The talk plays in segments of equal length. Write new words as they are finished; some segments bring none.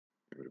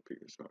I'm gonna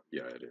pick this up.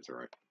 Yeah, it is. All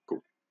right.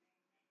 Cool.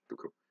 Cool.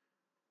 Cool.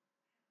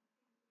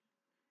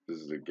 This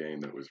is a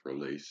game that was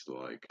released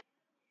like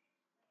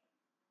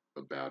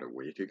about a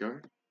week ago.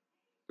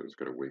 So it's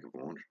got a week of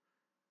launch.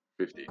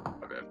 55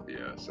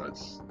 FPS.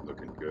 That's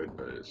looking good,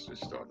 but it's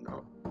just starting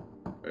up.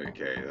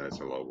 Okay, that's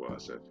a lot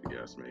worse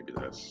FPS. Maybe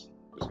that's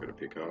just gonna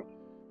pick up.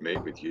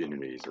 Mate with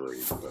Unity is already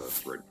the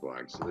first red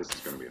flag, so this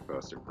is going to be a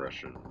first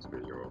impressions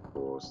video, of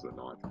course. The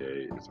Ninth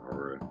Gate is a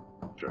horror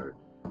show.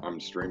 I'm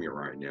streaming it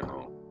right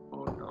now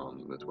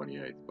on the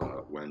 28th,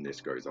 but when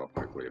this goes up,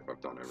 hopefully if I've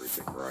done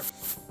everything right.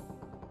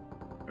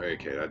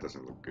 Okay, that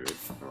doesn't look good.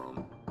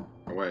 Oh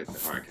wait,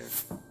 okay.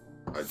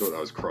 I thought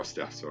that was crossed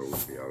out so I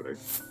wouldn't be able to.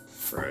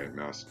 Right,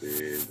 mouse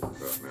speed,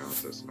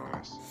 mouse, that's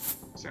nice.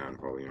 Sound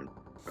volume.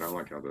 I don't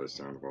like how the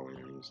sound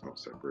volume is not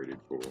separated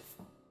for,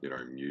 you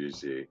know,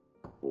 music,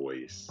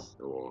 voice,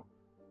 or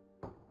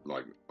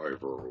like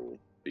overall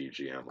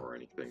BGM or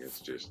anything. It's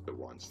just the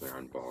one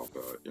sound bar,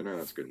 but you know,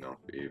 that's good enough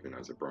even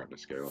as a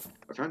brightness scaler.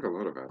 I found a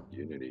lot of our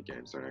Unity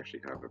games don't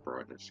actually have a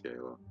brightness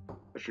scaler.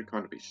 That should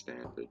kind of be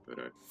standard, but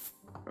I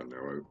don't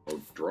know.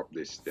 I'll drop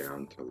this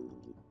down to...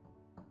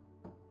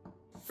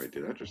 Wait,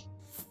 did I just...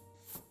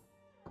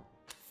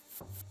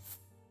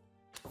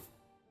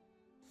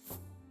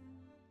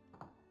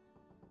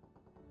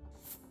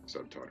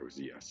 Subtitles,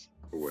 yes.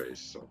 Always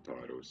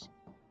subtitles.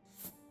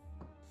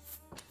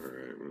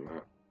 Alright, will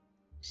that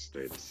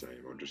stay the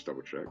same? I'll just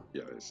double check.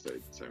 Yeah, it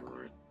stayed the same,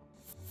 alright.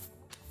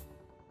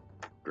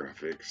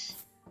 Graphics,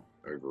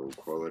 overall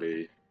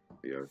quality,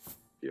 the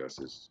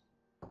FPS is,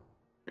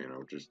 you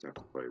know, just have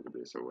to play with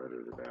this or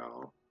edit it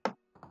out.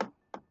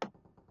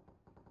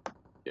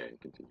 Yeah,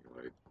 and continue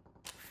like.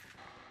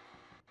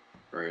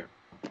 Right,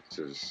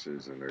 so this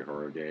is a new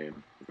horror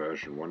game,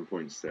 version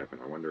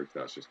 1.7. I wonder if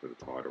that's just for the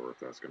title or if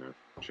that's gonna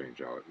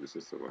change out. Is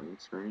this the loading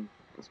screen?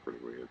 That's pretty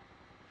weird.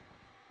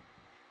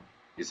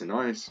 It's a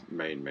nice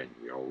main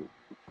menu,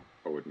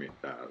 I'll admit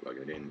that. Like,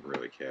 I didn't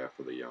really care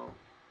for the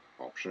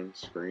option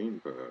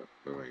screen, but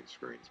the loading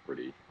screen's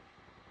pretty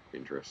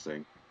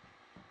interesting.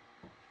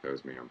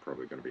 Tells me I'm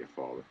probably going to be a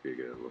father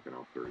figure looking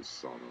after his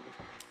son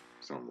or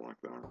something like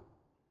that.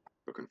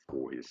 Looking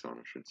for his son,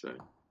 I should say.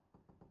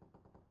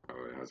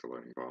 Oh, it has a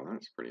loading bar.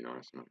 That's pretty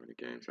nice. Not many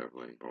games have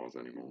loading bars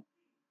anymore.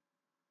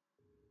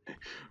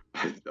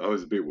 I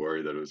was a bit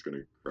worried that it was going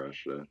to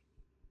crash there.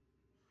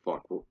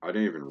 Fuck, well, I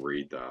didn't even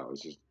read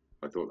that.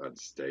 I thought that'd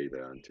stay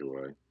there until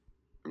I...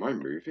 Am I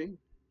moving?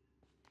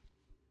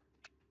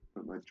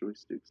 But my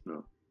joystick's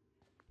not.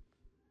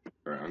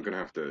 Alright, I'm going to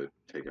have to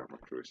take out my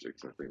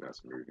joysticks. I think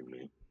that's moving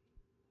me.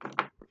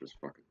 I'll just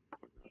fucking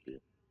put that here.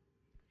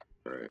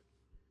 Alright.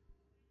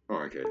 Oh,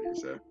 okay, it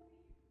is there.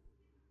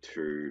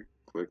 To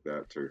click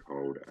that to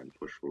hold and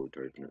push forward to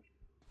open it.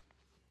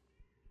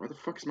 Why the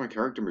fuck is my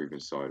character moving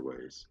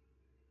sideways?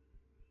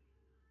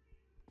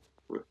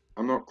 What?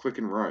 I'm not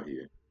clicking right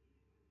here.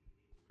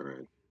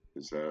 Alright,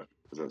 has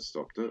that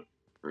stopped it?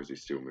 Or is he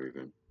still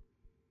moving?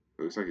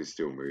 It looks like he's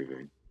still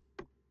moving.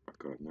 Oh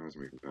god, now he's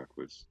moving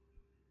backwards.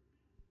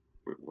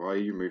 Wait, why are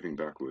you moving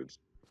backwards?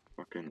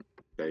 Fucking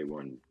day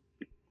one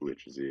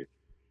glitches here.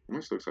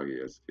 Almost looks like he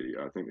has a titty.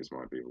 I think this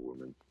might be a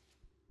woman.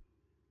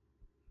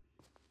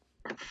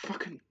 Oh,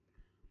 fucking...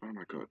 Oh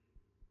my god.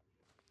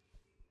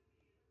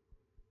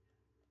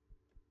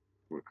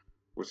 What,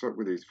 what's up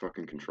with these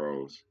fucking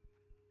controls?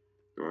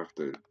 Do I have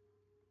to...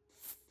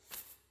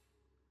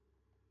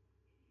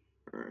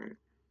 Alright.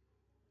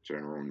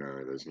 General,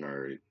 no, there's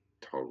no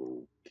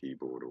toggle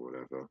keyboard or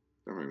whatever.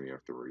 Don't make me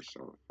have to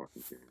restart the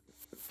fucking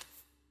game.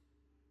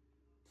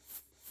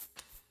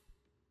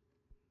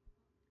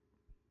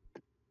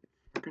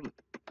 Fucking...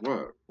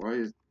 What? Why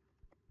is...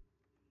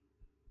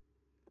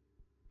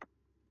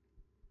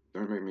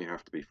 Don't make me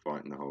have to be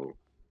fighting the whole...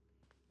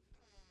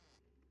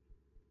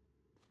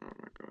 Oh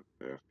my god,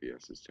 the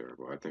FPS is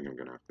terrible. I think I'm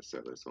gonna have to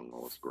set this on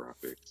lowest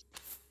graphics.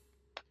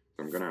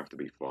 I'm gonna have to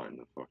be fighting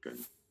the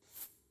fucking...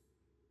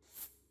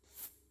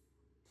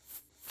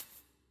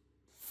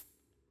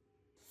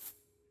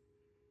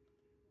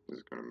 This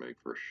is gonna make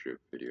for a shit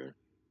video.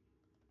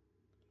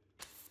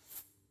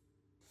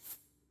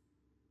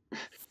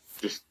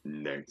 Just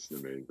next to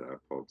me that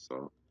pops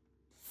up.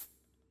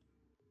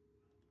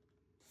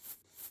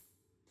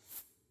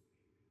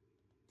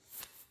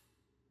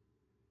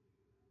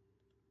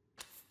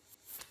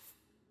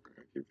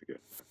 I keep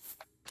forgetting that.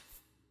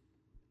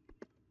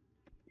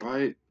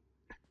 Why,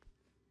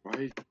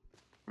 why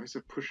is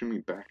it pushing me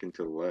back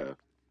into the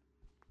left?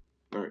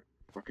 No,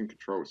 fucking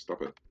control,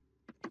 stop it.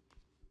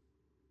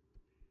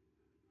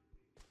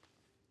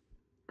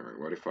 Alright,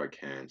 what if I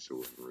cancel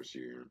and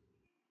resume?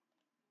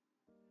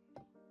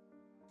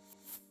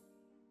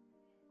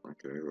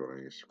 Okay,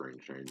 loading screen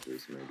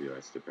changes. Maybe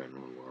that's depending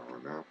on where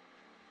I'm at.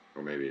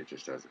 Or maybe it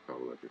just has a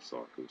couple that just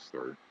cycles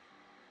through.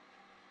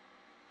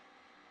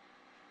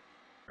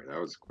 Alright, that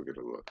was quicker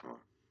to look. Oh,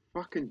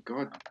 fucking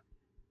god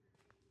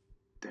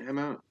damn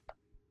it.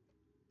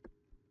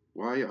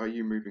 Why are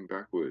you moving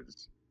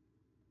backwards?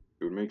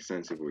 It would make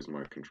sense if it was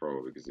my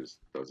controller because this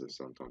does it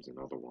sometimes in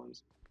other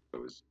ones.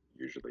 That was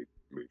usually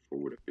move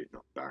forward a bit,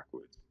 not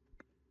backwards.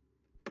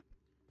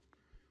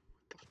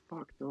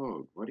 fuck,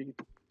 dog? What are you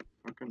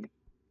fucking...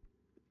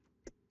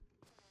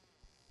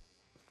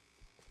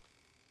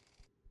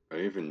 I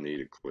didn't even need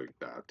to click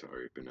that to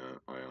open it.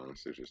 I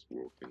honestly just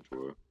walked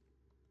into it.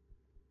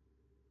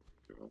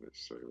 God,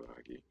 it's so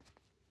laggy.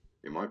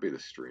 It might be the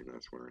stream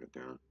that's wearing it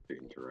down. To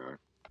interact.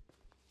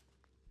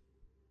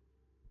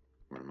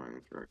 What am I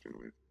interacting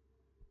with?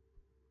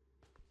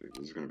 Dude,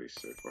 this is gonna be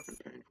so fucking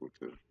painful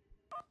too.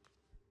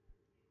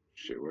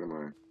 Shit, what am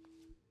I?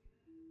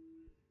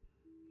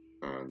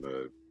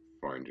 The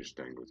phone just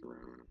dangles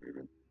around when I'm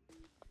moving.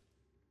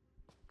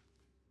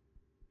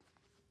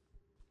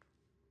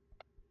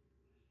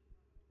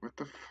 What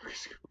the fuck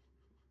is going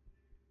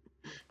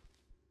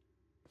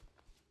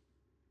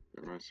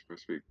on? Am I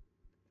supposed to be...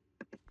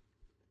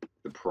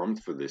 The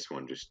prompt for this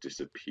one just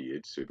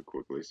disappeared super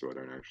quickly, so I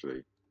don't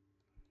actually...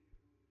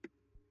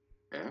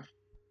 F?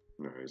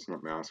 No, it's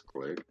not mouse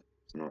click.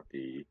 It's not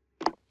E.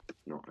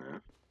 Not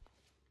F.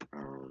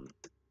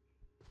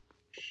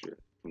 Shit.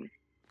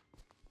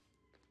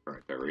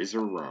 Right, there is a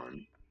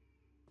run.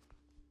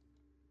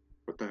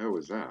 What the hell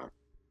was that?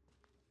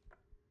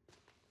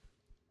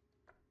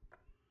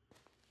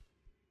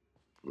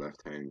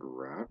 Left hand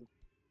grab?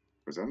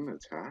 Was that an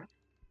attack?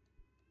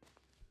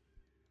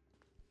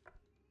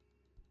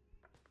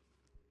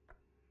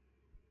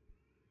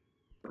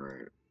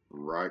 Right.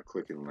 Right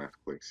click and left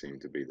click seem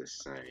to be the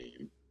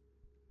same.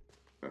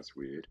 That's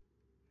weird.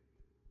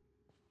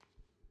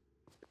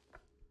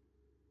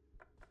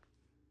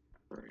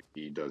 Right,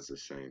 E does the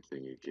same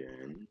thing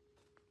again.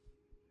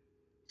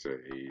 So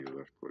E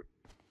left click.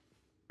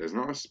 There's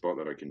not a spot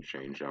that I can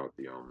change out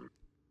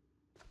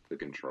the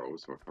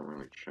controls, so I can't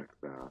really check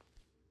that.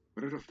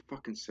 What did I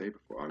fucking say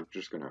before? I'm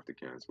just gonna have to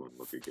cancel and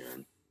look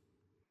again.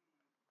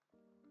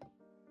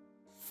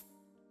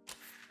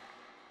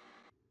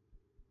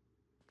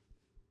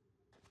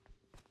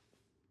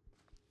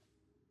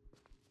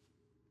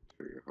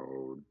 Trigger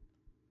hold.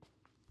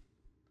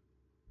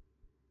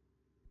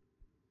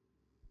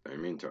 I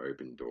mean to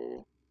open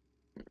door.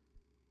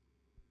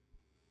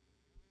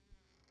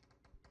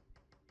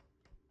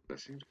 That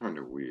seems kind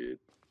of weird.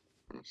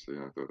 Honestly,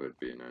 I thought there'd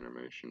be an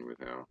animation with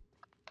how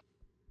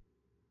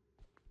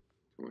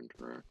to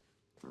interact.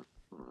 Oh,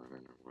 I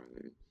don't know why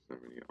there's so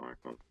many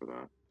icons for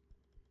that.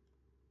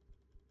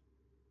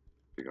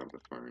 Pick up the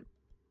phone.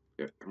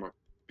 Yeah, come on.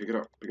 Pick it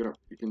up. Pick it up.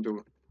 You can do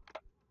it.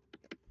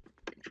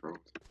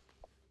 Controls.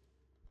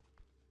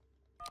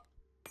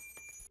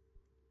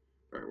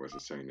 Alright, what's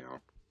it saying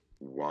now?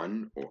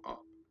 1 or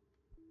up?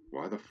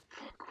 Why the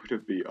fuck would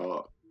it be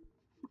up?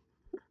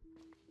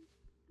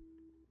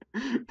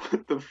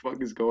 What the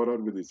fuck is going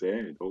on with his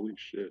hand? Holy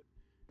shit.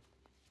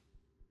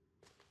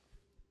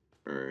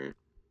 Alright.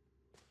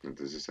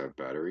 Does this have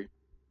battery?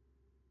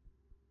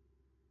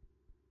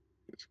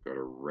 It's got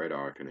a red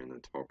icon in the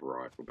top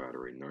right for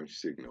battery. No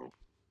signal.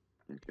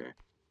 Okay.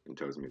 It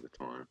tells me the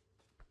time.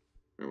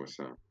 Hey, what's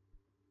that?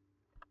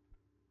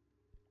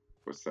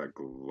 What's that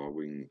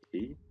glowing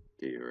key?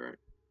 Key, alright.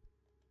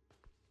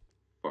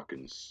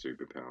 Fucking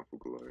super powerful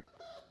glow.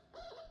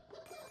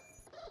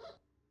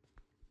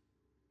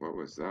 What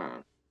was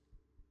that?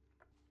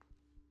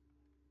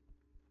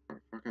 I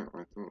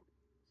thought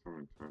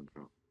someone turned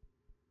up.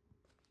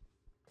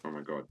 Oh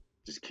my god.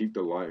 Just keep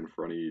the light in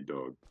front of you,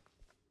 dog.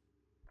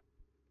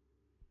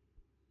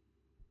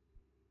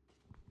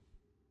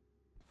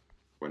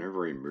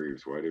 Whenever he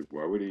moves, why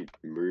would he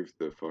move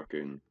the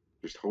fucking...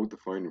 Just hold the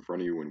phone in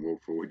front of you and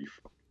walk forward, you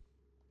fuck.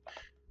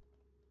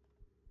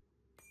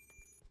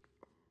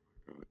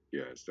 God.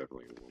 Yeah, it's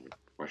definitely a woman.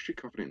 Why is she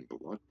covered in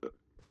blood, though?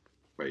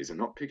 Wait, is it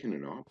not picking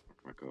it up?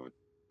 Oh my god.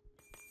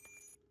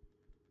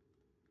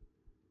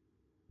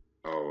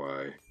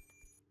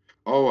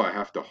 Oh, I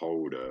have to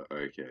hold her.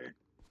 Okay.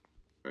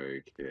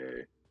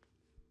 Okay.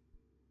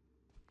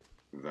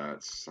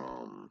 That's,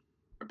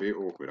 a bit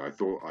awkward. I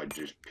thought I'd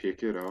just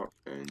pick it up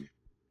and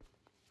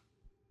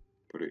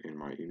put it in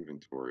my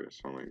inventory or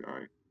something.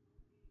 I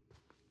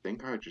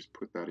think I just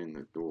put that in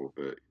the door,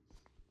 but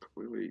it's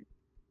clearly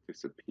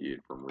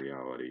disappeared from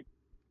reality.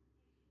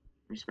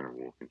 I'm just gonna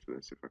walk into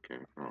this if I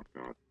can. Oh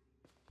god.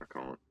 I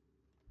can't.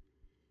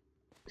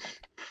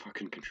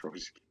 Fucking controls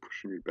just keep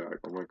pushing me back.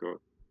 Oh my god.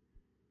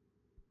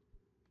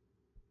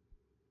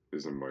 This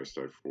is the most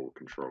I've fought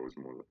controls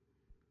more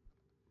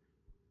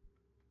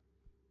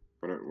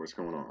than... What's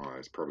going on? Oh,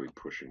 it's probably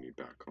pushing me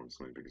back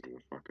constantly because of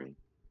the fucking...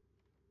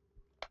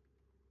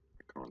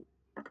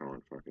 I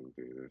can't fucking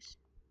do this.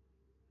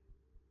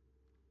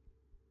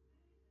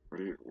 What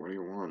do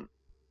you want?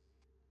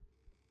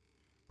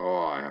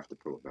 Oh, I have to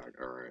pull it back.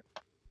 Alright.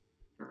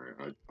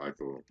 Alright, I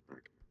thought...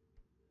 Okay.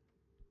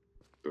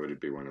 Thought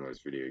it'd be one of those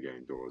video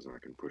game doors and I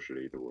can push it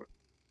either way.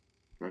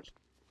 Can I just...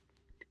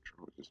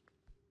 Control, just...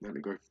 Let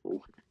me go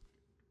forward.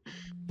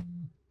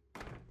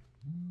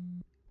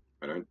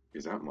 I don't...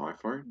 Is that my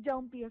phone?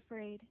 Don't be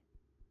afraid.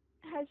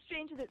 As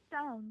strange as it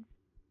sounds,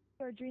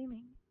 you're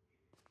dreaming.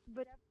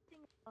 But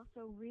everything is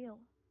also real.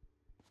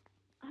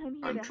 I'm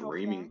here I'm to help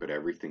dreaming, now, but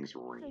everything's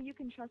real. so you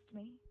can trust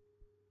me.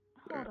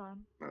 Hold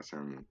on. That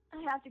sounds...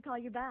 I have to call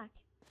you back.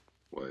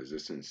 What, is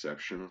this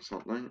Inception or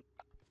something?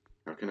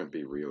 How can it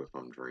be real if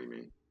I'm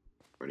dreaming?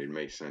 But it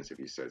makes sense if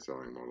you said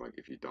something more like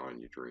if you die in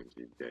your dreams,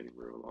 you're dead in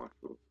real life,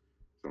 or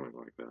something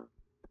like that.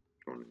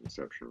 On the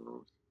Inception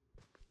rules.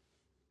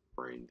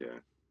 Brain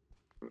death,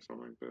 or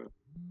something like that.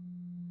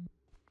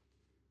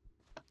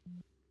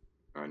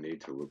 I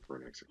need to look for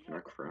an exit. Can I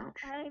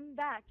crouch? I'm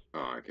back.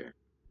 Oh, okay.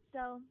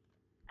 So,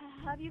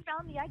 have you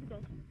found the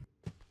exit?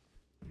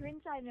 You're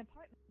inside an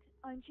apartment,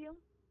 aren't you?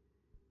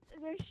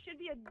 There should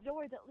be a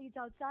door that leads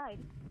outside.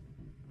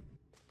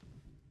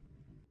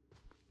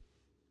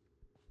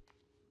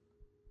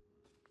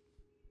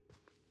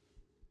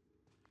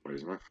 Wait,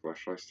 is my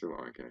flashlight still?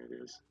 Okay, it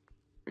is.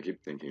 I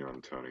keep thinking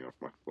I'm turning off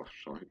my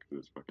flashlight because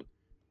it's fucking.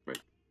 Wait,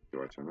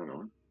 do I turn it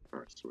on?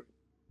 Alright, sweet.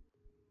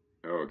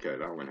 Oh, okay,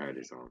 that one had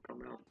his arm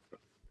come out.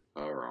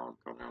 Our arm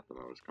come out, but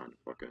that was kind of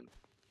fucking.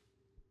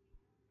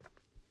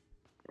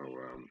 Oh,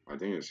 I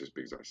think it's just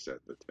because I set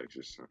the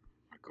texture so.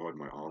 My god,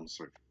 my arm's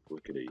so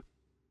flickety.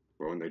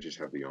 Why wouldn't they just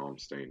have the arm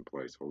stay in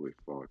place? Holy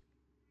fuck.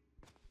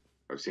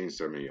 I've seen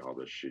so many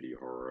other shitty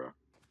horror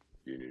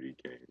Unity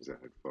games that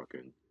had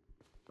fucking.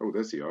 Oh,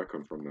 there's the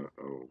icon from the.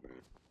 Oh,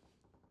 man.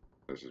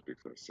 That's just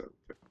because I set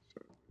the text,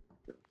 so.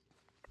 Yeah.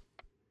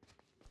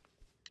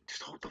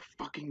 Just hold the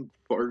fucking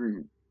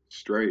phone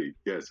straight.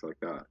 Yes, like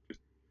that.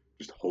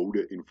 Just hold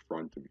it in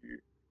front of you.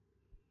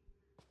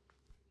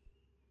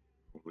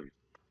 Holy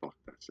fuck,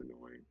 that's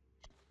annoying.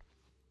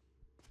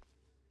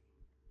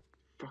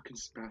 Fucking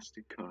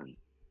spastic cunt.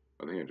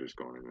 I think I've just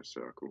gone in a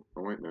circle.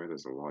 Oh wait, no,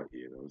 there's a light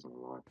here. There wasn't a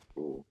light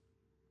before.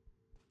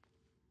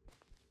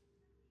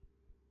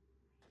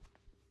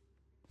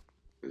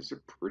 This is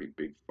a pretty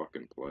big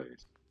fucking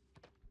place.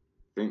 I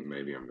think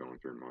maybe I'm going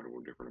through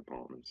multiple different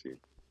apartments here.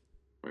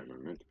 Wait, am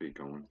I meant to be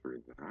going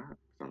through that?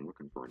 Because I'm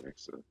looking for an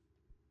exit.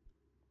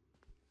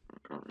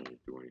 I can't really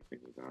do anything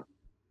with that.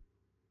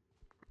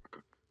 I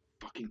can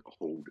fucking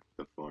hold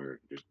the phone.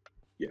 Just,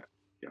 yeah,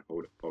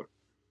 hold it, hold it.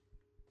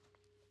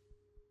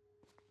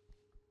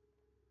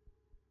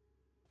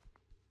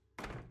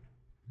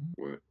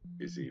 What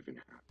is even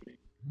happening?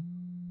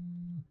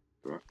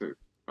 Do I have to?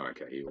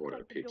 Okay, he Looks auto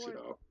like the picks it door's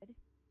up. good.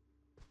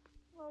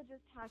 We'll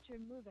just have to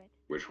move it.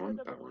 Which one?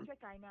 With a That little one?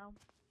 trick I know.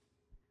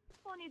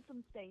 We'll need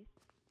some space.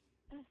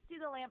 See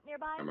the lamp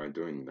nearby? Am I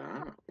doing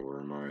that, or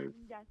am I?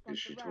 Desk Is at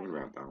she the talking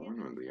right. about that one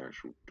or the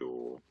actual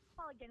door?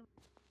 Well, again,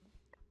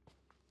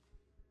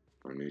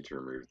 I need to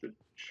remove the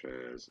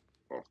chairs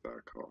off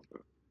that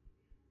carpet.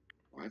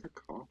 Why the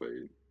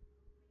carpet?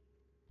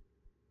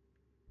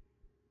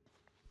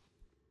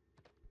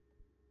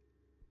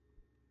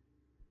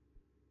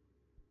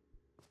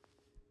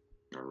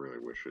 I really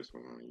wish this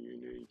was on a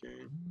Unity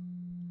game.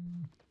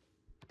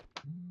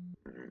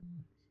 Alright.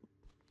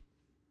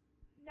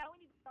 now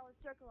we need to draw a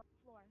circle on the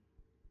floor.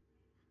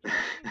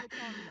 Use the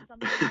chalk for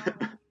something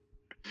solid.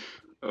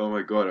 Oh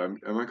my god,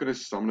 am I gonna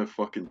summon a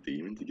fucking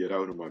demon to get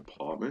out of my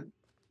apartment?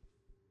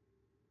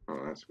 Oh,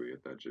 that's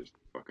weird. That just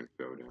fucking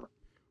fell down.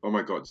 Oh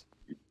my god,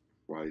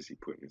 why is he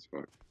putting his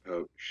fuck?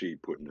 Oh, she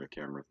putting her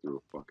camera through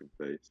a fucking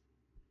face.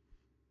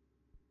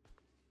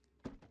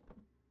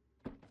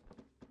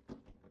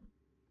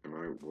 Am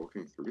I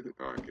walking through the?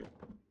 Oh, okay.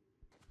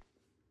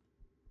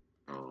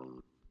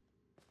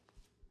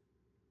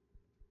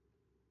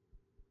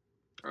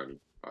 I,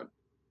 I,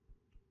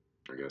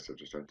 I guess I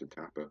just have to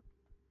tap it.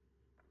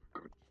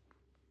 God,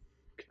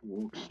 I can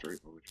walk straight.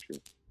 Holy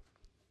shit.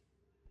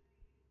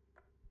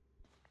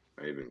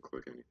 I even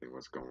click anything.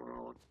 What's going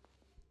on?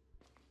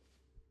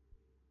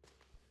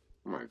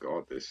 Oh my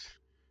god, this.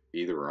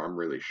 Either I'm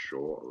really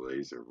short or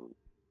these are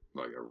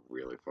like a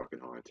really fucking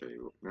high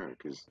table. No,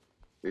 because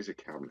these are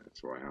cabinets,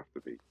 so I have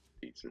to be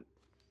decent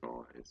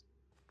size.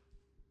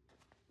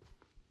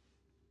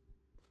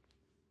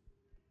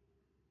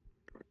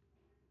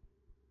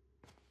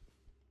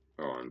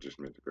 Oh, I'm just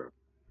meant to go.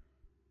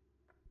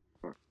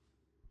 Fuck.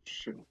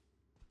 Shit.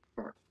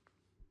 Fuck.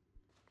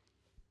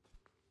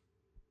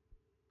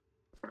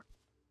 Fuck.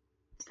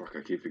 Fuck,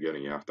 I keep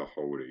forgetting you have to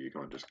hold it. You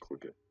can't just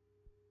click it.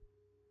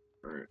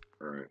 Alright,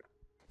 alright.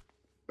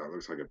 That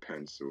looks like a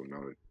pencil.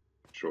 No,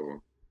 sure.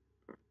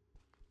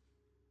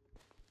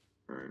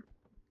 Alright.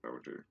 That'll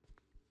do.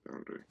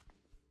 That'll do.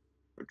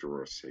 I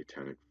draw a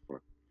satanic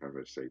fuck. Have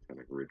a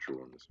satanic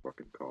ritual on this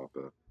fucking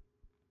carpet.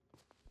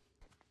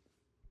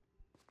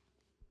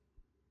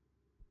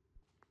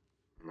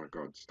 Oh my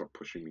god, stop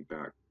pushing me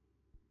back.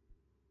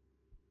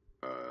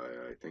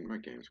 I think my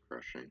game's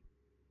crashing.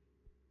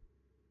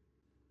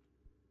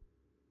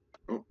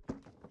 Oh,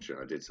 shit,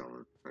 I did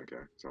something.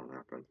 Okay, something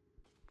happened.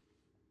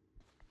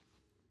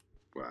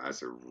 Wow,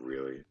 that's a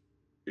really...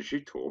 Is she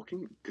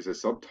talking? Because the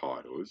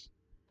subtitles,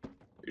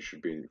 it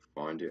should be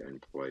find it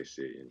and place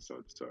it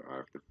inside. So I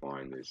have to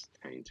find this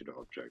tainted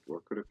object.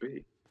 What could it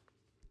be?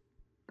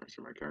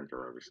 So my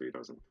character obviously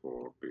doesn't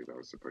talk, because that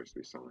was supposed to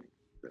be something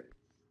that...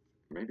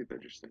 Maybe they're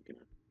just thinking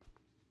it.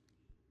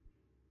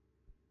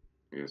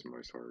 Here's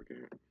most horror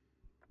game.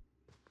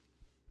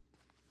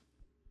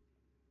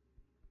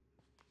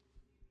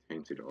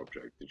 Tainted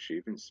object. Did she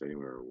even say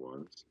where it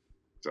was?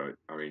 So,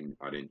 I mean,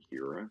 I didn't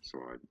hear her, so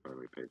I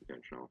only paid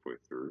attention halfway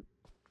through.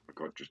 I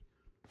got just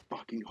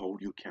fucking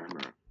hold your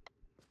camera?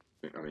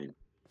 I mean,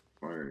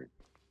 phone.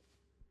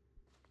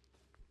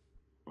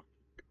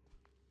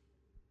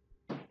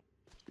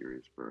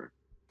 Serious, bro.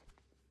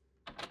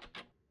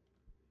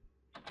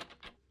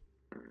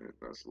 Alright,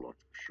 that's locked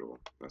for sure.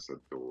 That's a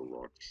door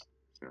locked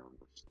sound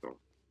of stop.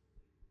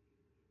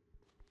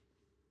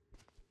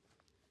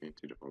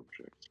 Painted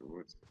object. So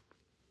what's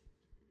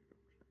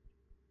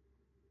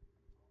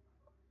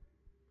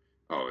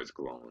oh, it's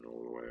glowing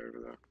all the way over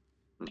there.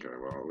 Okay,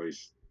 well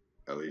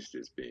at least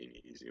it's being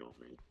easy on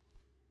me.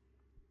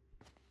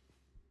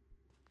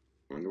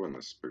 I wonder when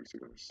the spooks are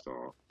gonna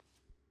start.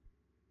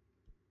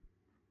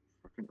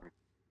 Fucking I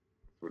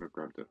thought I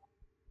grabbed it.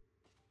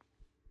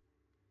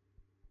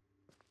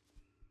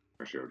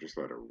 Actually, I'll just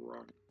let it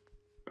run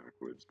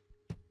backwards.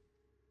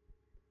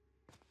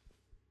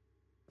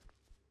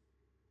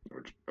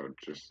 I'll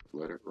just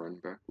let it run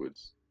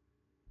backwards.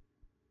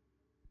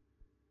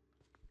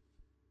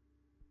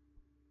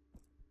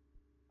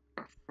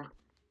 Oh, fuck.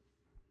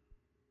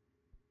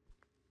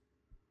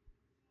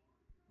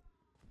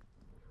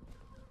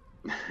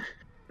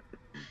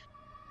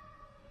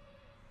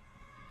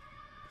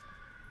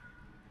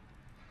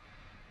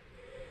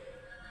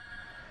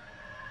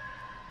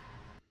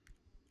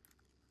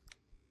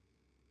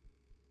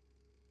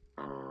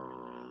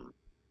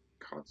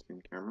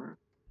 Cutscene camera?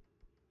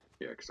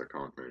 Yeah, because I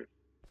can't move.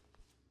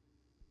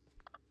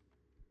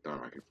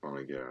 Done, I can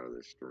finally get out of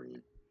this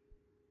stream.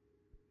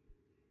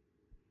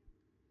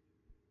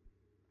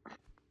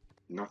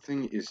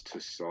 Nothing is to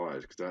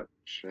size, because that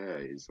chair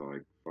is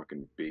like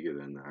fucking bigger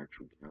than the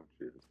actual couch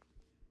is.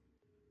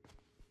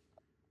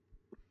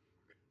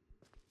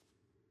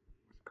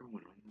 What's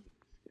going on in this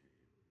game?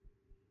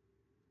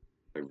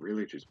 They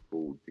really just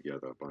pulled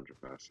together a bunch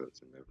of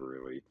assets and never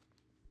really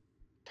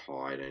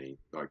tied any,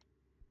 like,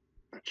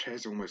 that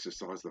chair's almost the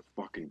size of the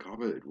fucking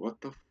cupboard.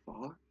 What the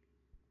fuck?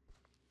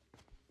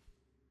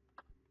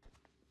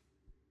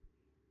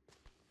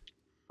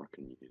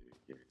 Fucking Unity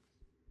games.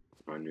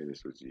 If I knew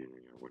this was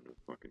Unity, I wouldn't have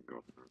fucking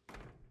gotten it.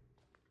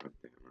 God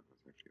damn it, I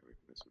was actually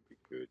hoping this would be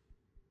good.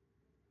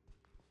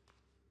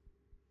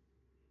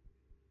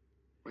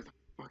 Where the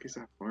fuck is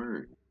that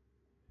phone?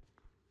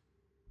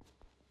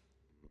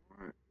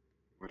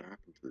 What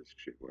happened to this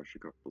chick? Why she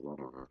got blood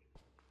on her?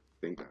 I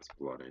think that's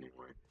blood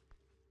anyway.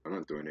 I'm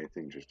not doing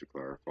anything, just to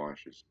clarify.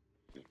 She's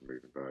just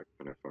moving back,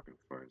 and her fucking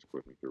phone's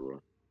clipping through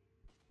her.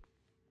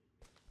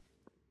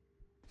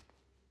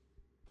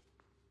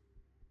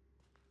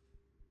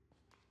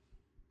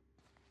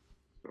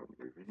 Stop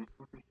moving the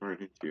fucking phone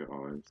into your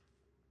eyes.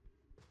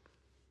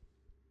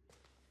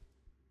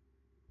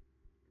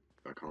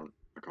 I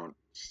can't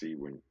see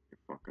when you're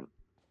fucking.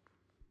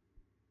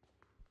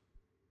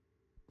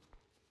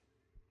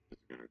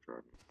 It's gonna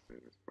drive me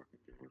insane, this fucking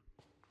game.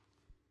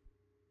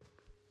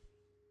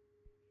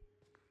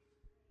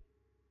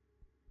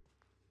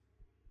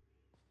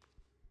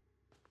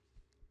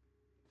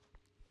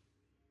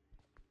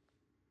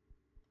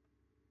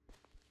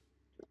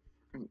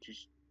 Fucking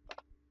just.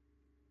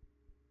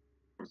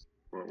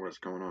 What's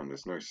going on?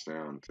 There's no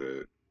sound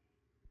to.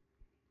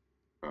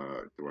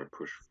 Do I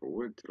push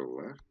forward to the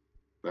left?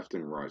 Left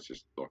and right's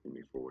just blocking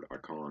me forward. I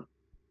can't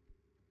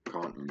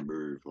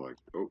move like.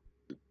 Oh,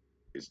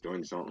 it's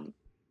doing something.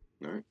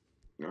 No,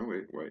 no,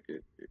 wait,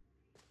 it.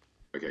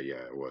 Okay,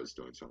 yeah, it was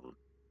doing something.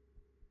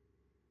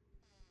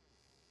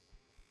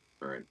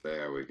 Alright,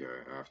 there we go.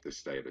 I have to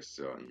stay at a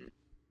certain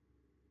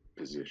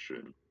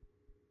position,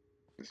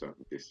 a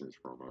certain distance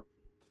from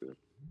it.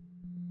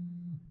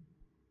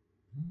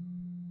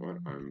 What?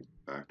 I'm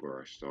back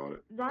where I started.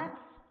 That's...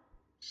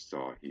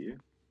 Start here?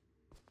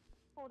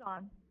 Hold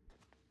on.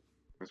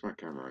 Where's my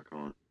camera? I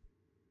can't.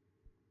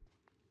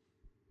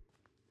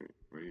 Wait,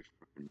 what do you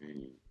fucking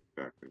mean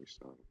back when you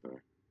started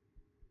there?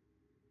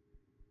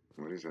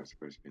 What is that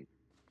supposed to be?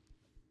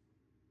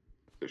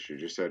 So she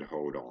just said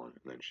hold on,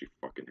 and then she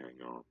fucking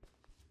hang up.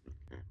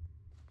 Okay.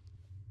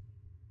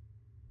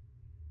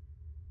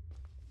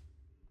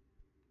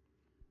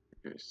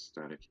 Okay,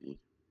 staticky.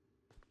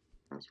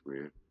 That's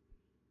weird.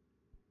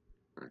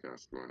 I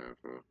guess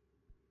whatever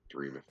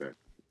dream effect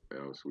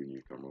else will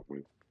you come up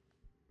with?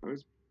 What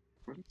is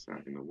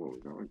that in the wall?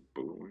 Is that like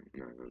bullet?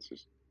 No, that's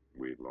just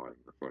weird light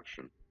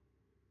reflection.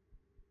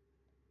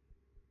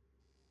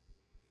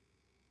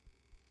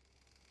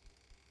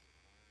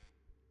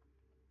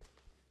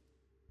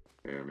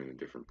 Yeah, I'm in a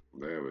different.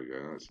 There we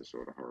go. That's the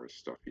sort of horror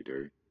stuff you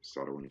do.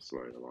 Subtle and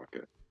slow. I like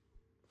it.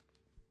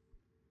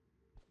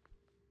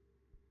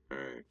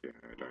 Yeah,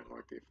 I don't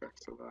like the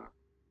effects of that.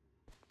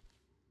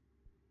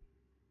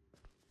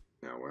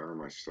 Now, where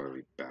am I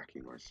slowly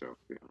backing myself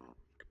down? Oh,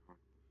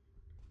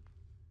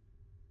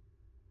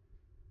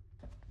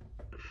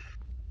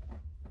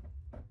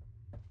 God.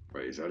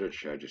 Wait, is that a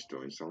chair just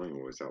doing something,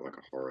 or is that like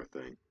a horror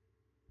thing?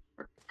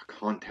 I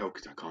can't tell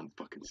because I can't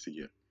fucking see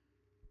it.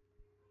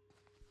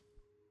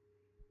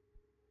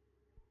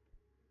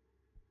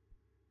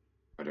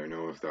 I don't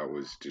know if that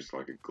was just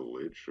like a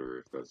glitch, or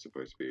if that's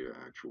supposed to be an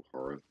actual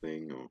horror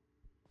thing, or...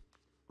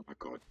 Oh my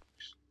god,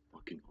 just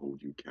fucking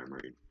hold your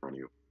camera in front of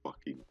your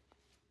fucking...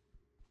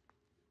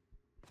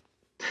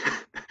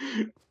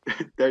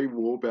 they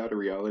warp out of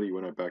reality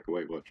when I back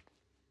away. Watch.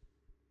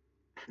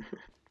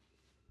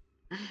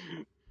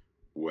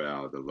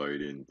 Wow, the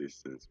load-in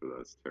distance for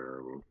that's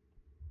terrible.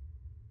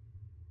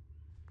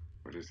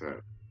 What is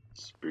that?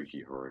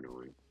 Spooky horror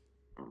noise.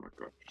 Oh my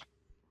gosh.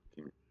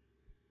 Fucking...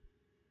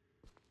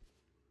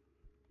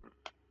 That's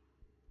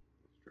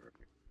driving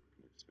me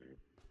fucking insane.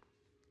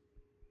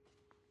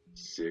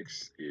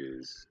 6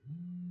 is...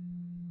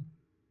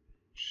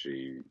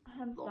 She...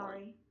 I'm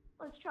sorry.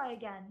 Let's try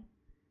again.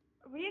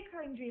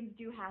 Reoccurring dreams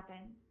do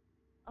happen.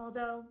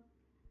 Although,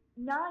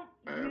 not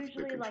I have the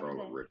usually like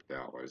controller this. ripped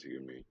out. Why is he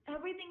giving me?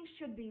 Everything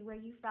should be where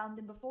you found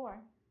them before.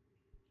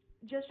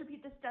 Just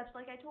repeat the steps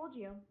like I told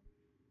you.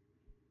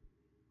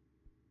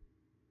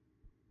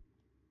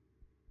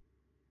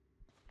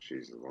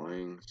 She's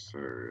lying, so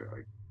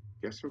I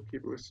guess we'll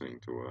keep listening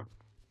to her.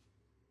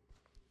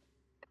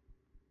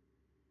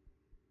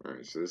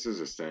 Alright, so this is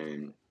the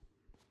same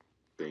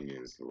thing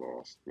as the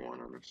last one,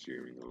 I'm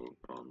assuming, the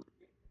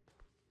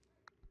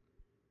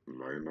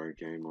Momo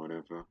game,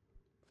 whatever.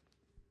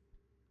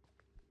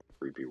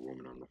 Creepy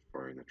woman on the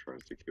phone that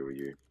tries to kill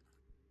you.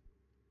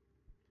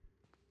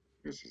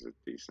 This is a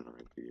decent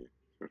idea,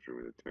 especially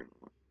with the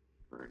technology.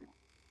 Right.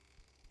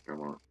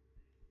 Come on.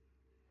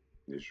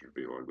 This should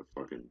be like the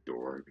fucking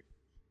door.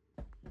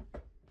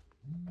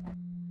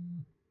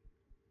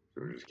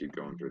 So we just keep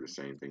going through the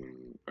same thing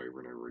over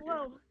and over again.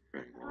 Whoa,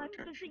 Paying more I'm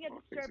attention sensing a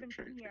while things are disturbance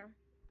in changing. here.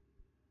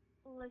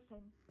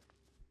 Listen,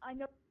 I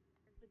know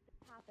that this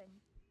happened.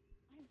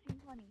 I've seen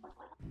plenty.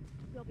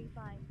 You'll be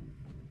fine.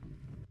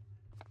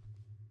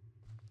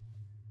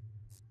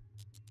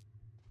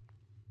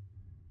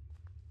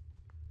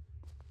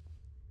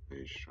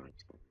 These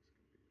stripes things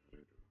can be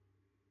added.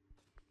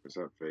 Was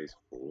that vase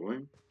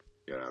falling?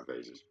 Yeah, that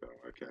vase just fell,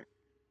 okay.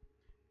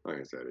 Like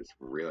I said, it's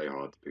really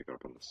hard to pick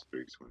up on the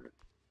spooks when it...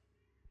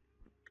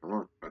 Come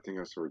on, I think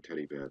I saw a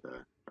teddy bear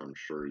there. I'm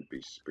sure he'd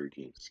be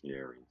spooky and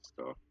scary and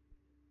stuff.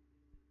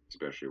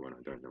 Especially when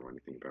I don't know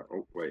anything about...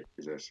 Oh, wait,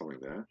 is there something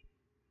there?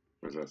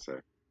 What does that say?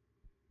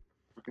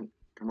 Fucking,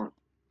 come on.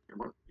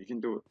 Come on, you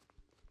can do it.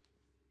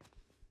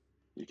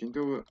 You can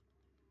do it.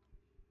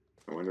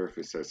 I wonder if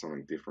it says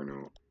something different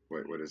or...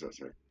 Wait, what does that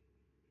say?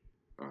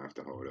 I have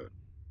to hold it.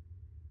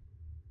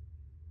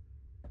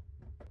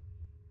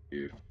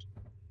 If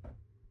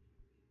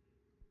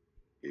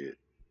it...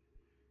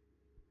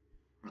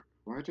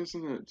 Why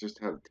doesn't it just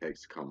have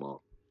text come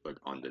up, like,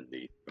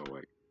 underneath? Oh,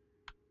 wait.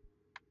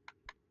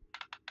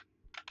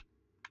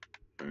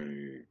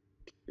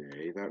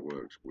 Okay, that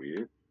works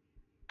weird.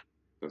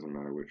 Doesn't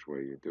matter which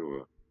way you do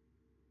it.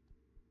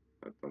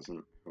 That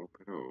doesn't help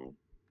at all.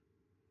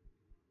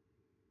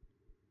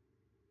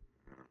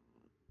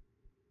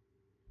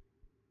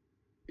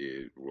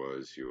 It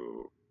was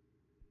your...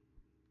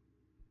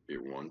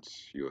 It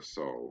wants your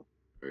soul.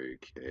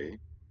 Okay.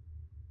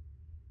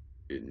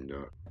 It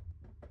not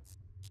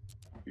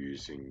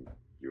using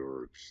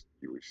your...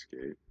 You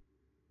escape.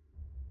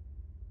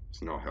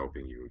 It's not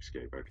helping you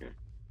escape, okay.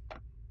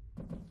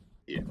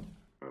 Yeah.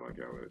 I like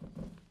how it...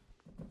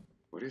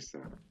 What is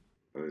that?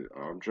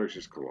 Objects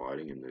just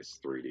colliding in this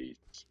 3D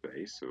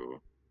space, or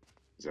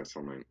is that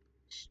something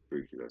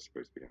spooky that's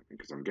supposed to be happening?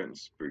 Because I'm getting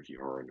spooky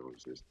horror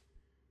noises,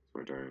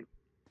 so I don't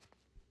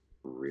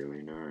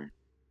really know.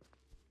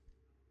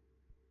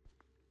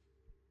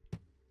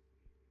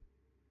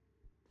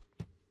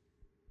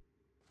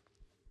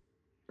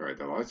 Alright,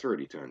 the light's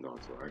already turned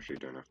on, so I actually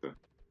don't have to...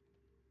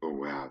 Oh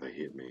wow, they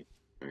hit me.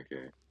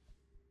 Okay.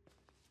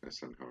 That's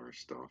some horror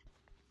stuff.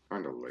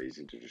 Kinda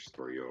lazy to just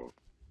throw your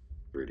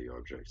 3D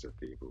objects at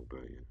people,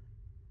 but you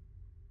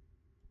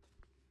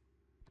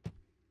know.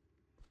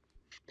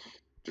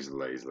 Just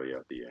lazily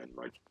at the end,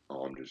 my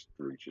arm just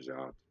reaches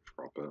out to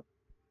drop it.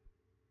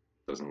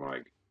 Doesn't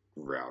like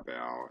grab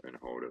out and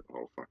hold it the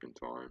whole fucking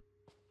time.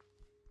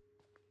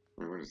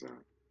 What is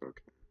that?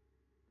 Okay.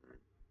 Right.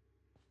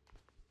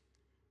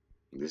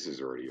 This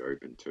is already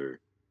open too.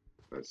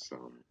 That's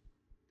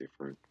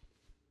different.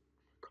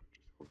 Oh God,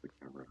 just hold the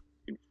camera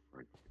in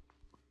front of your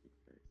fucking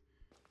face.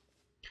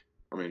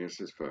 I mean, it's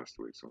his first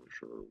week, so I'm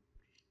sure it'll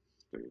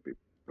stay a bit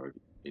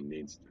buggy. It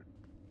needs to.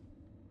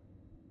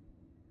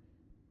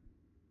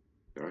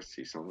 Did I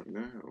see something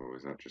there, or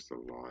was that just a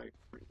lie?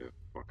 When they're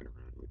fucking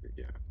around with it?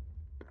 Yeah,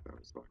 that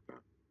was like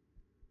that.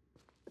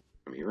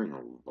 I'm hearing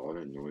a lot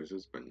of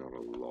noises, but not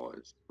a lot.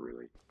 It's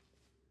really...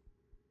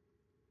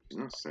 He's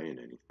not saying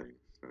anything,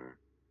 so...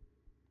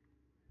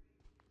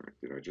 Right,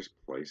 did I just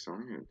play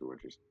something, or do I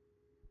just...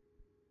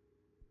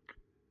 I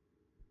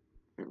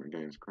think my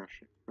game's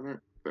crashing. Alright,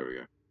 there we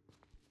go.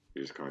 It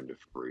just kind of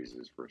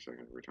freezes for a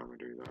second every time I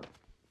do that.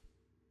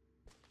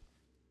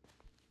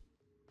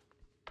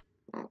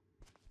 Well,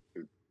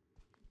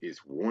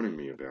 it's warning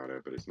me about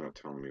it, but it's not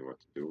telling me what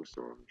to do,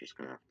 so I'm just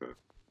gonna have to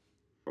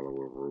follow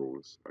the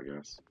rules, I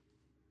guess.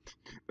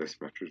 This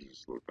mattress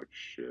just look like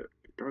shit.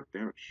 God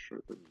damn it,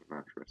 shit in the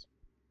mattress.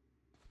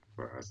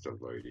 But I still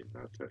load in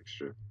that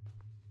texture.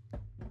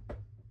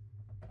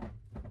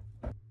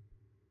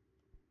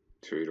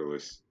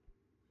 Toodalus.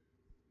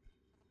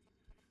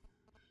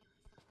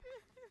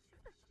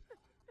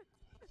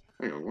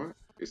 Hang on, what?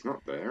 It's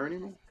not there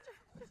anymore?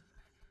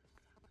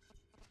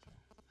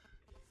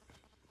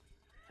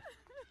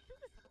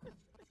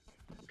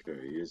 Okay,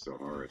 here's the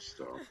horror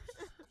stuff.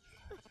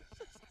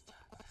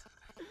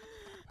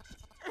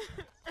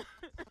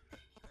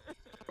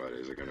 But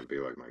is it gonna be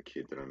like my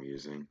kid that I'm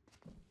using?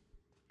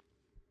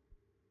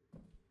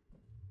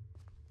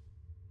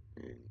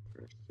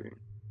 Interesting.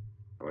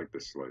 I like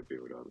the slow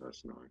build up,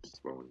 that's nice.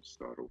 Slow and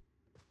subtle.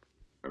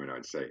 I mean,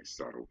 I'd say it's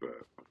subtle, but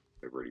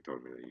they've already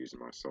told me they're using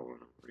my soul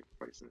and I'm already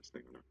placing this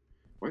thing on it.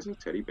 Why is it a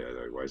teddy bear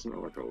though? Why isn't it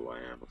like a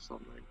lamb or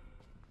something?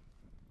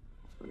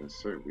 Like,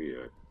 that's so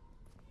weird.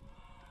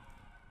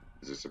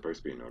 Is it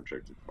supposed to be an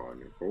object to find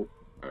me? Oh,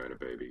 I had a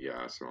baby.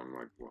 Yeah, so I'm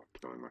like, what,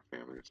 killing my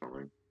family or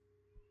something?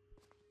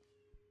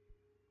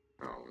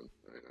 Oh,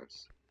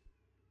 that's...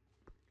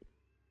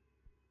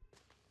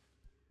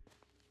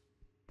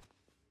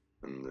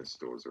 And this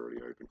door's already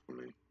open for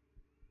me.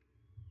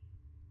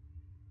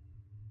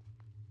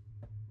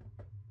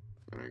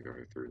 And I go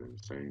through the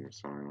insane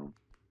asylum.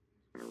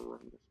 I'm gonna run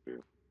this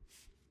bit.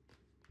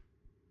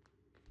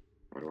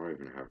 Why do I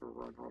even have a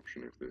run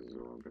option if this is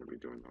all I'm gonna be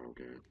doing the whole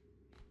game?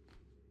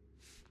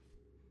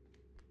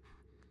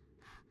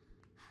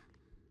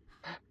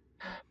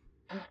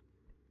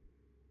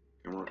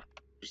 Come on,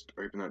 just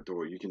open that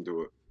door. You can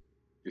do it.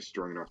 You're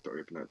strong enough to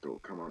open that door.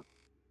 Come on.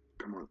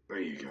 Come on.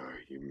 There you go.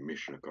 Your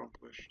mission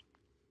accomplished.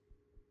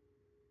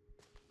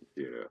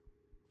 You did it.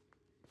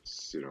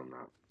 Sit on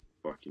that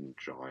fucking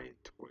giant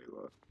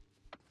toilet.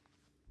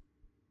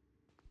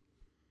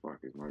 Fuck,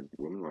 is my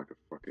woman like a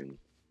fucking...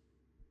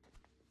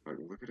 Like,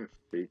 look at her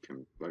feet,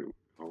 like,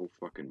 whole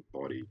fucking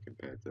body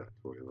compared to that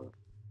toilet.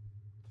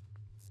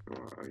 So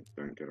I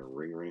don't get a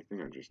ring or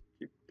anything, I just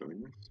keep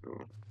doing this,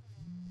 or...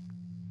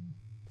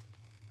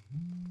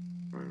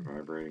 I'm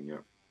vibrating,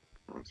 yep.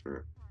 Answer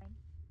it.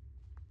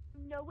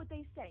 You know what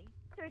they say.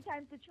 Third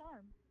time's the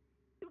charm.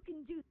 You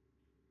can do this.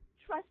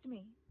 Trust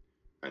me.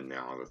 And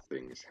now the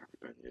thing's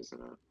happening, isn't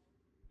it?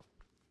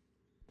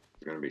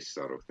 There's gonna be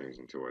subtle things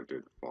until I do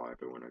the fire,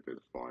 but when I do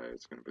the fire,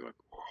 it's gonna be like,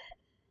 whoa,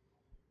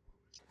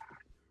 what's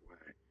that? No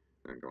way.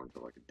 And go into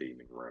like a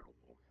demon realm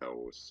or hell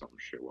or some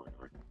shit, won't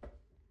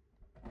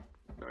I?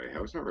 No,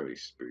 hell's not really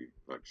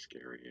like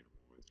scary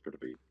anymore. It's gotta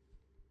be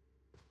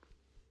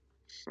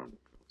something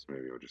else.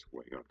 Maybe I'll just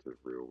wake up to the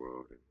real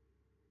world and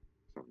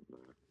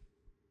something.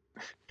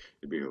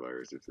 It'd be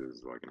hilarious if this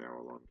was like an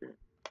hour long game.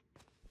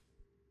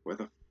 Where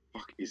the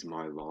fuck is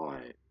my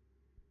light?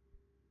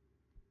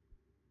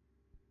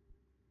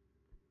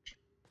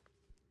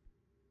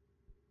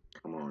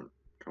 Come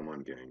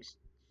on, games,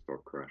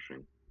 stop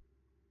crashing.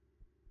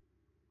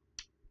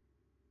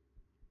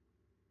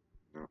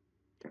 Not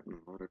getting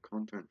a lot of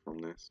content from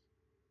this.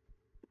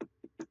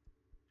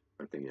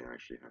 I think it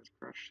actually has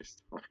crashed this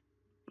time.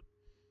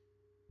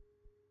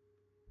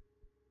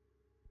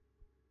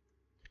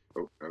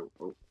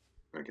 Oh.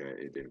 Okay,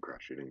 it didn't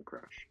crash, it didn't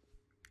crash.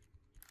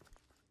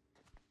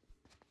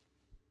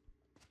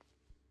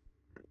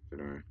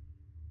 Did I?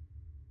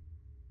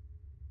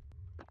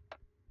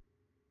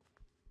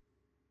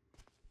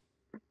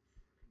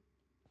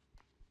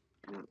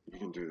 Come on, you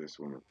can do this,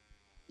 woman.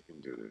 You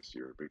can do this.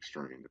 You're a big,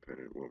 strong,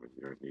 independent woman.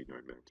 You don't need no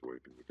man to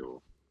open your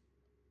door.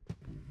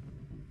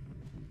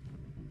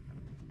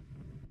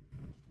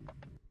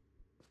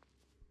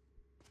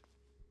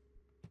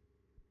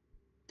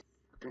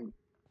 Fucking...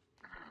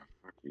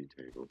 fuck you,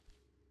 table.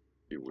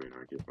 You win,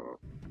 I give up.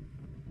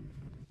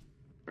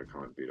 I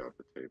can't beat up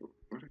the table.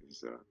 What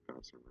is that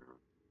bouncing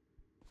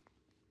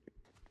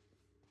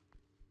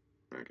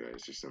around? Okay,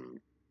 it's just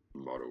some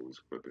models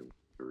flipping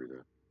through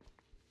the...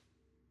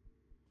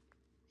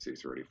 See,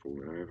 it's already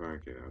falling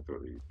over. Okay, I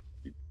thought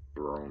you'd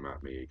throw them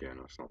at me again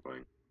or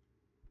something.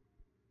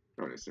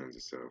 Oh, and it sends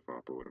itself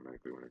up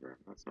automatically when I grab.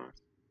 That's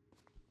nice.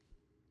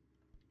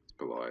 It's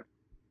polite.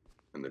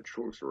 And the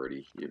chalk's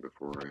already here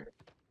before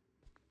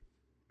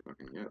I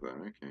can get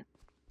that. Okay.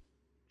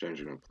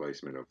 Changing the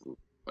placement of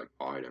like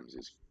items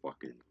is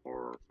fucking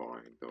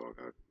horrifying, dog.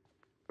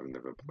 I've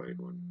never played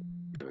one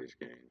of these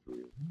games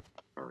with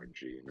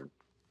RNG in them.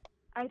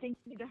 I think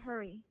you need to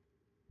hurry.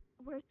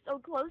 We're so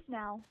close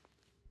now.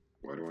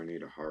 Why do I need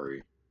to hurry?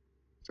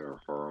 Is there a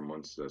horror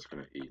monster that's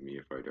gonna eat me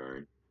if I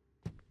don't?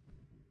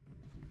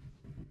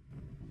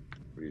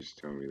 Please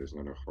tell me there's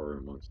not a horror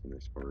monster in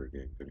this horror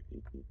game gonna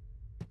eat me.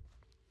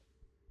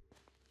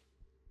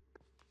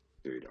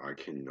 Dude, I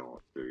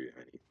cannot do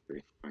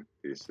anything like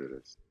this. It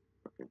is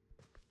fucking...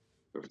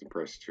 I have to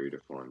press 2 to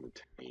find the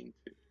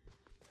tainted.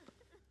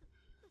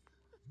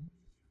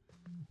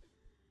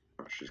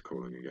 Oh, she's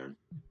calling again.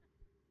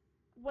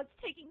 What's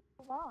taking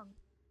so long?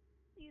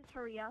 Please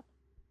hurry up.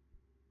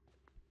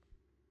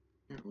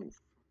 Yeah, oh,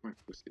 fuck my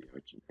pussy.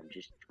 I'm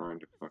just trying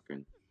to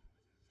fucking...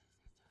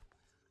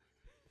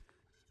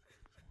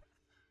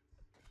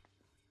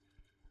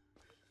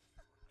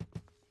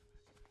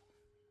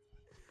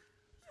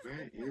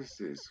 Where is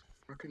this?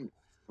 Fucking...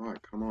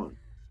 Right, come on.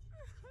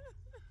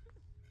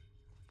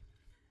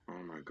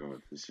 Oh my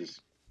god, this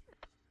is...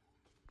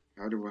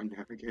 How do I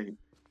navigate?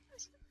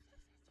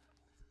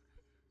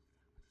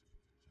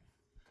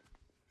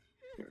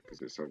 Yeah,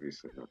 because it's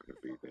obviously not going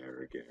to be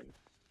there again.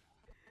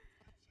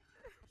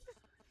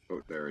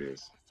 Oh, there it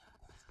is.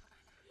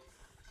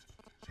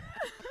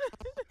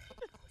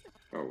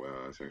 Oh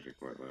wow, that's actually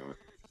quite loud.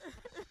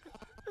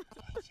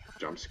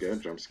 Jump scare,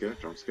 jump scare,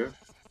 jump scare.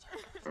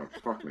 Oh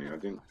fuck me, I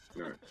didn't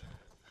know.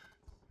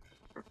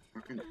 Oh,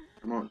 fucking,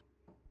 come on.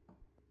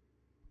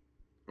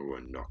 Oh,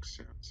 a knock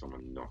sound.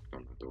 Someone knocked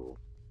on the door.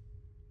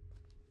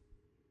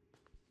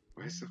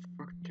 Where's the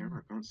fucking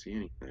camera? I can't see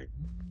anything.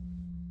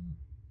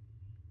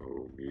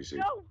 Oh, music.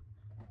 No!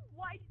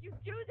 Why did you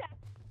do that?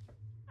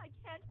 I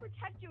can't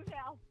protect you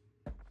now.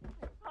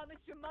 I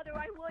promised your mother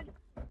I would.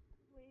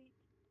 Wait.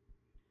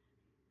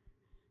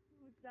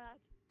 Who's that?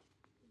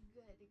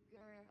 Good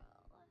girl.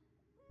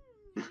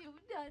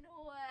 You've done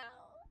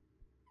well.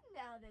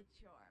 Now that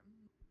you're...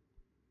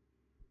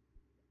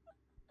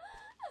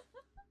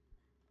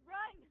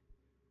 Run!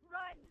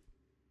 Run!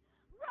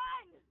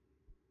 Run!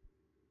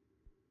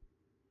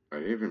 I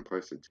didn't even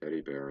place a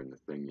teddy bear in the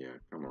thing yet.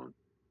 Come on.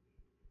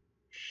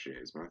 Shit,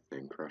 is my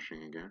thing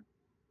crashing again?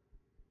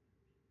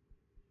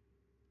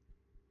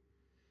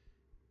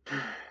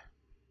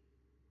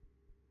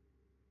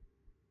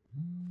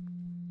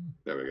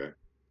 There we go.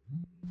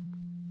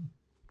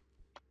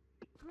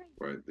 Great.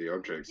 Wait, the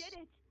objects. You did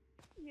it.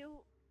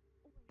 You...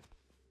 Wait.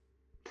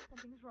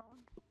 Something's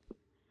wrong.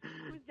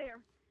 Who's there?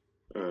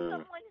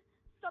 Someone.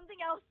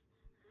 Something else.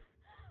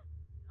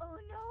 Oh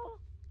no.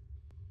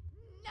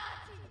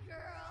 Naughty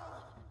girl!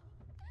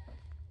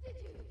 Did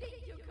you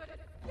think you could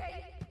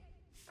escape?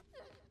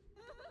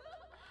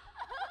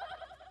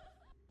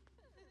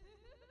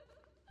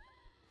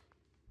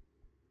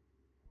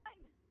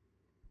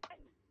 Run!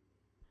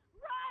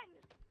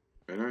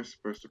 Run! Am I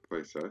supposed to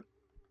place that?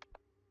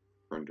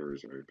 Front door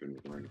is open,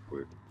 run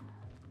quick.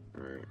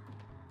 Alright.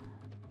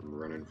 I'm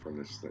running from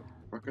this thing.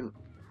 Fucking.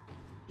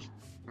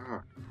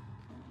 Fuck.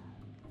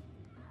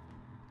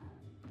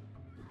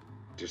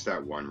 Just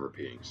that one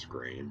repeating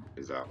scream.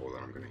 Is that all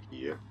that I'm gonna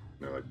hear?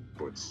 No, like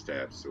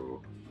footsteps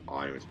or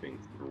items being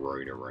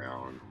thrown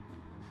around.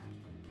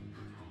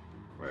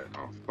 Wait,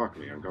 oh fuck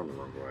me, I'm going the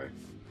wrong way.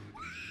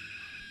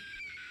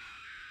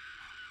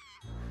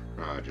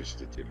 Ah,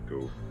 just a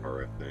typical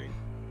horror thing.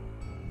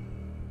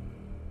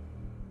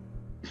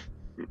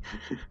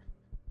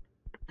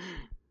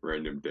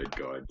 Random dead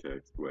guide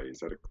text. Wait, is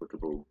that a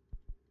clickable?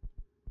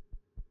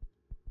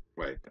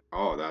 Wait,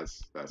 oh,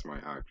 that's my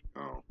act.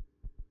 Oh,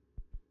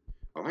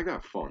 I like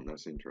that font.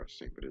 That's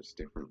interesting, but it's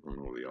different from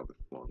all the other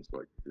fonts.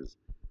 Like, because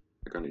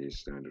I kind of use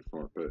standard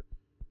font, but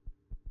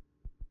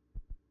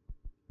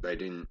they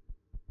didn't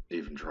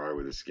even try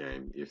with this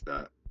game. If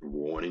that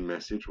warning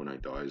message when I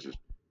die is just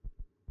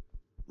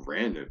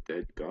random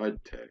dead guide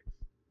text,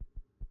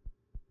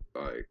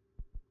 like,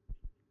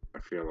 I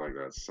feel like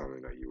that's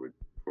something that you would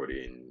put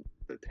in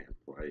the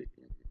template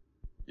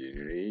in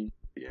Unity,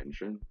 the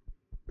engine.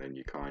 Then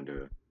you kind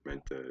of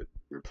meant to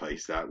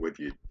replace that with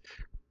your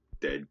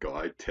dead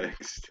guide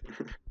text.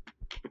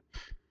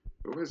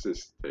 But where's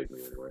this take me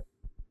anyway?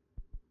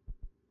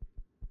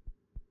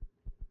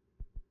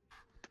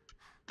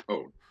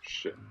 Oh,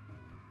 shit.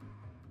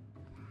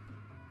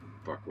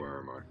 Fuck, where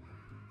am I?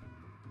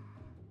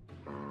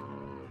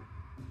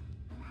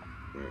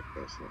 No,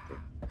 that's not the...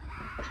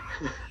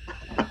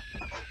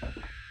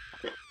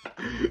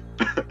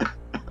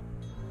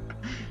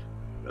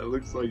 That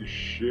looks like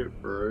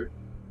shit, bro.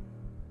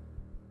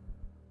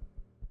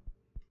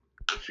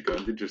 She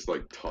kind of just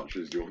like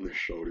touches you on the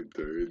shoulder,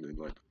 dude, and then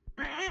like...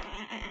 And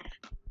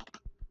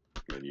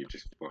then you're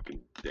just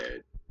fucking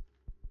dead.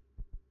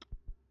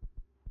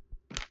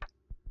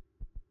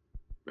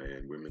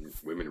 Man,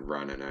 women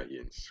running at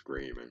you and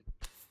screaming.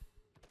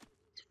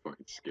 It's the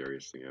fucking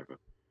scariest thing ever.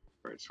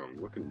 Right, so I'm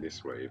looking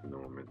this way, even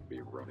though I'm meant to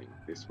be running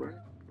this way.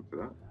 Come to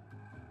that.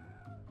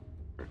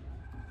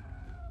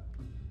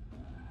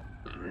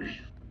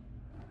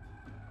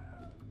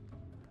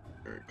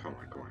 Alright, come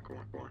on, come on, come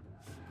on, come on.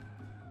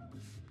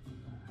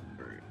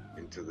 Alright,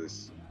 into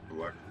this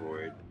black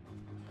void.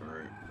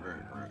 Alright,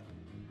 alright, alright.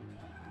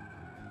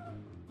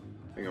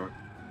 Hang on.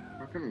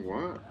 Fucking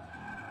what?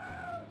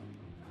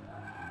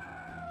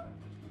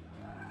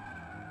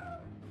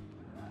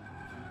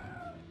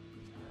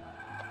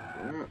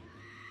 What?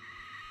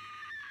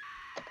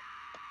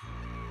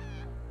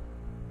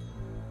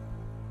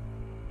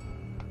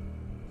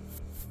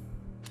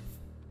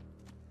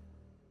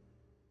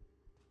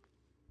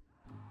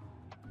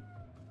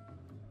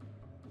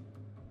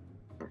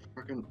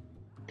 Fucking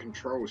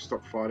control,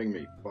 stop fighting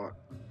me, fuck.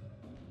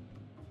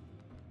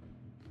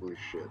 Holy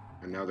shit.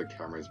 And now the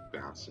camera's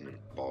bouncing and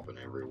bobbing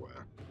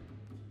everywhere.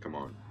 Come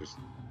on, just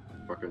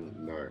fucking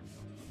no.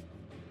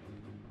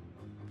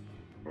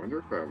 I wonder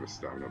if I have a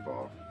stamina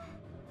bar.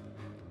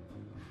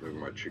 Maybe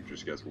my chick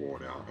just gets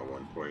worn out at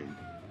one point,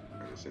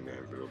 and it's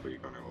inevitably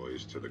gonna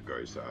lose to the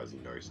ghost that has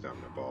no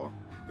stamina bar,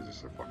 because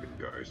it's a fucking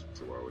ghost,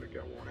 so why would it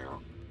get worn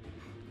out?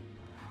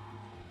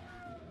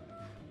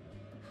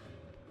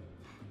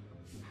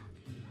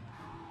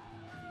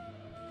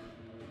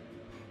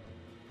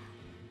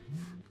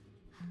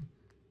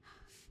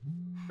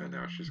 And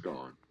now she's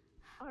gone.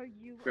 Are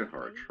you Good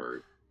heart okay?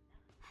 trope.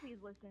 Please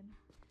listen.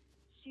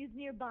 She's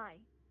nearby,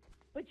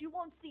 but you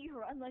won't see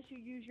her unless you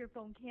use your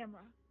phone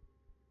camera.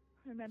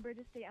 Remember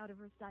to stay out of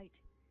her sight.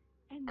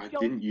 And I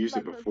don't didn't use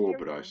let it her before, hear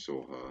but you. I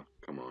saw her.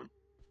 Come on.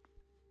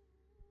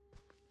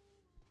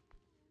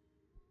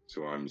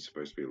 So I'm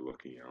supposed to be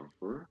looking out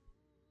for her?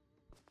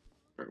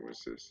 Wait,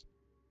 what's this?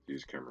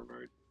 Use camera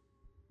mode.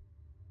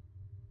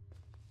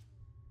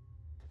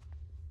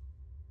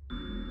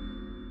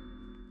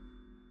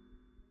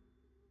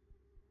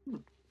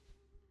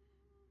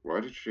 Why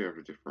did she have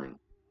a different...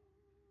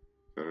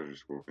 Instead of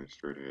just walking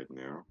straight ahead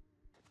now?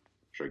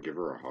 Should I give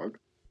her a hug?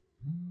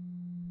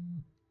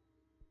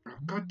 Oh,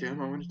 God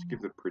damn, I wanted to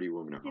give the pretty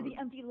woman a To hug. the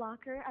empty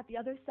locker at the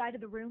other side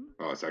of the room.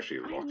 Oh, it's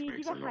actually I locked need me you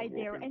because to I'm not hide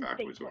there walking and stay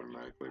backwards put.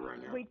 automatically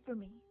right now. Wait for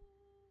me.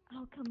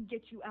 I'll come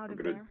get you out I'm of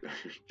gonna there.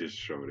 just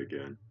show it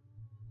again.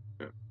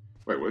 Yeah.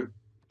 Wait, what?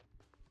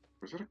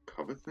 Was that a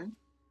cover thing?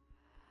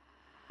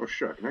 Oh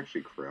shit, I can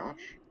actually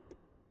crouch?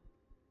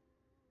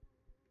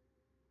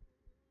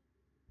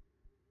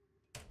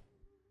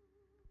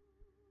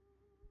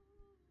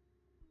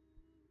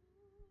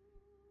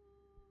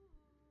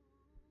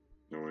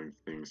 Knowing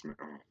things may...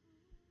 Oh,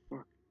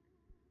 fuck.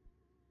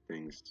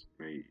 Things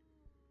may...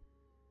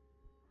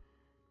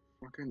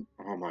 Fucking...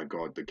 Oh my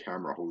god, the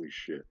camera, holy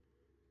shit.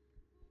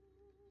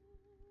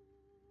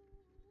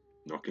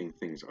 Knocking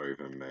things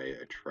over may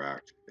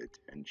attract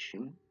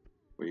attention?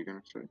 What are you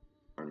gonna say?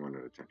 I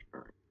wanted attention,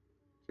 alright.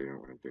 So you don't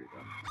want to do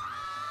that.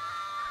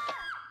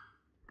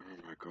 Oh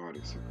my god,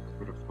 it's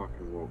got to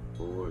fucking walk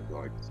forward,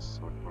 like,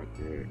 suck my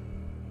dick.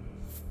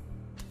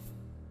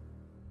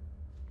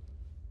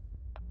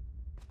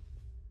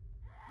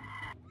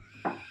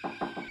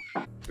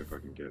 See if I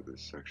can get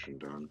this section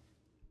done.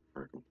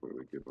 Or I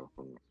completely give up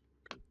on this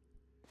fucking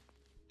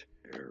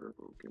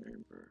terrible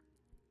game, bro.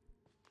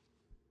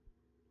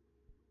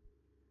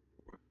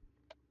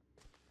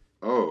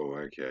 Oh,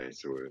 okay,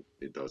 so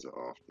it does it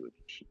after the...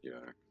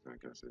 Yeah, I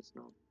guess it's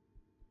not.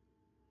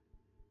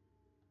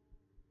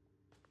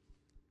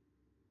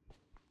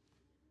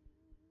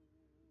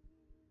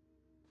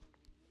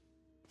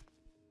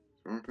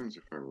 So what happens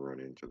if I run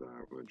into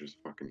that? Will it just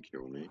fucking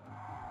kill me?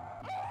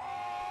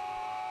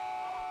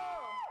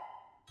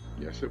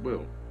 Yes, it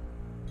will.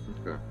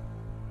 Okay.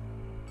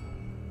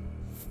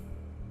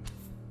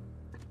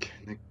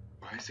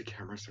 Why is the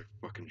camera so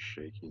fucking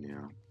shaky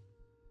now?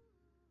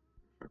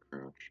 If I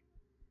crouch.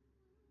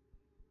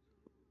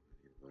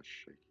 Less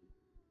shaky.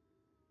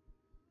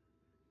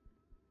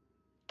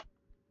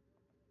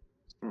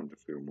 It's starting to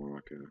feel more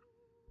like a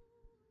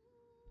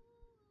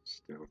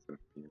stealth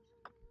FPS.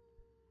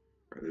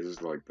 Right, this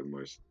is like the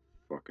most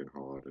fucking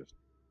hardest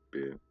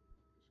bit.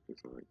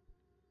 It's like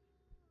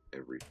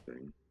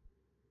everything.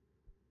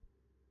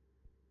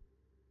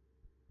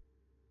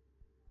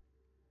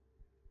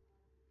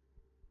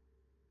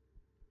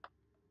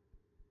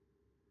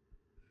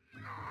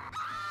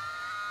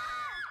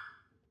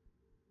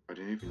 I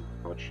didn't even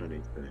touch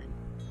anything.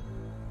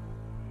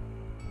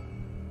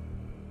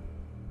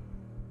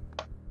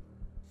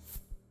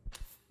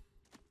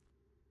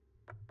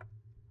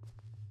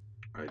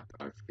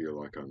 I feel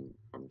like I'm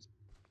fucking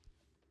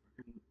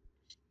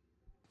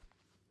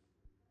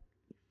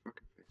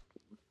fucking face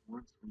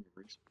once when you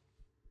respawn.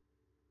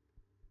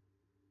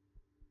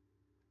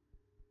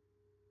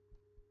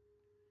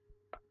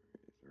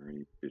 Is there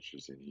any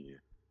bitches in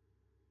here?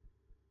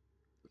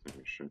 Doesn't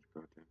even show the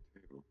goddamn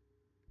table.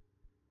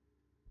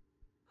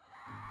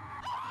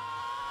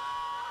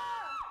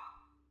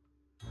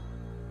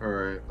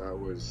 Alright, that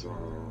was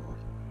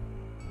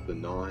the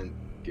 9th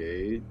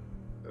Gate.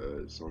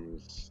 It's on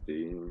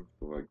Steam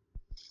for like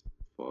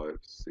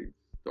 $5-6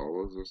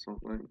 or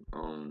something.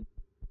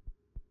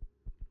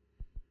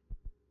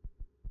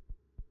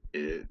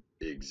 It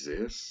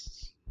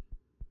exists.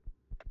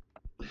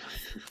 I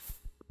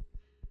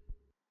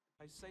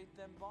saved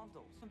them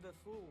bundles. I'm the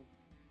fool.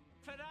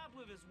 Fed up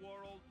with his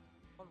world.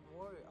 Don't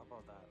worry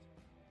about that.